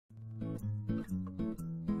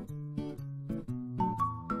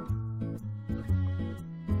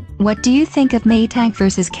What do you think of Maytag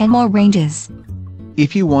versus Kenmore ranges?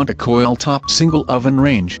 If you want a coil-top single oven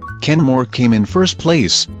range, Kenmore came in first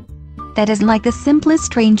place. That is like the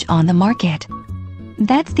simplest range on the market.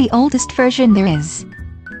 That's the oldest version there is.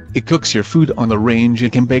 It cooks your food on the range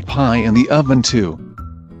and can bake pie in the oven too.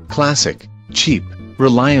 Classic, cheap,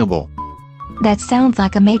 reliable. That sounds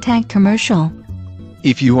like a Maytag commercial.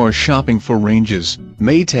 If you are shopping for ranges,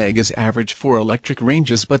 Maytag is average for electric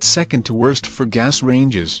ranges but second to worst for gas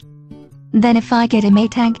ranges. Then if I get a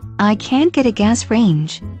Maytag, I can't get a gas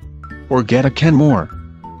range. Or get a Kenmore.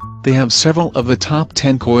 They have several of the top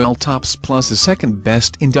 10 coil tops plus the second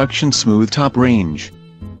best induction smooth top range.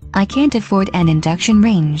 I can't afford an induction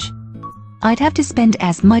range. I'd have to spend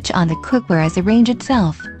as much on the cookware as the range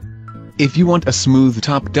itself. If you want a smooth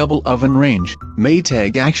top double oven range,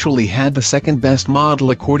 Maytag actually had the second best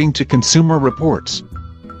model according to Consumer Reports.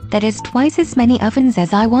 That is twice as many ovens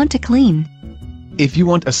as I want to clean. If you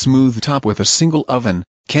want a smooth top with a single oven,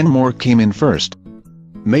 Kenmore came in first.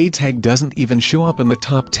 Maytag doesn't even show up in the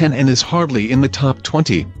top 10 and is hardly in the top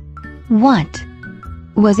 20. What?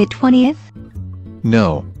 Was it 20th?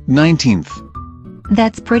 No, 19th.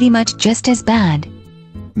 That's pretty much just as bad.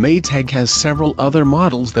 Maytag has several other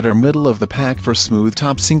models that are middle of the pack for smooth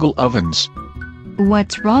top single ovens.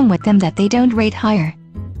 What's wrong with them that they don't rate higher?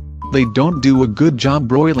 They don't do a good job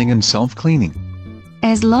broiling and self-cleaning.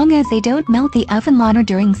 As long as they don't melt the oven liner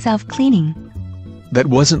during self-cleaning. That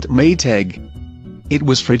wasn't Maytag. It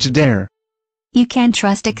was Frigidaire. You can't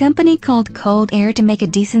trust a company called Cold Air to make a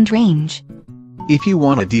decent range. If you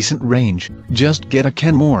want a decent range, just get a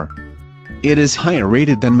Kenmore. It is higher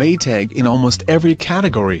rated than Maytag in almost every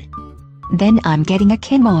category. Then I'm getting a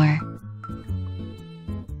Kenmore.